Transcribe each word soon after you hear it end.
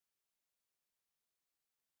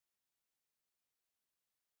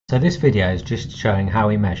So this video is just showing how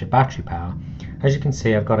we measure battery power. As you can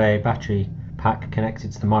see, I've got a battery pack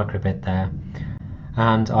connected to the microbit there,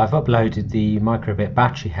 and I've uploaded the microbit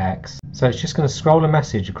battery hex. So it's just going to scroll a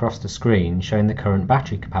message across the screen showing the current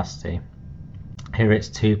battery capacity. Here it's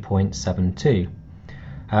 2.72.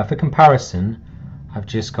 For comparison, I've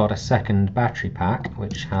just got a second battery pack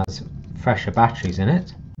which has fresher batteries in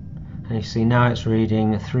it, and you see now it's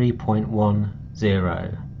reading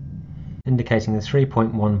 3.10, indicating the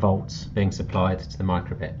 3.1 volts being supplied to the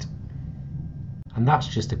microbit. And that's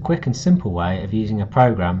just a quick and simple way of using a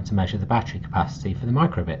program to measure the battery capacity for the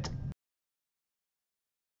microbit.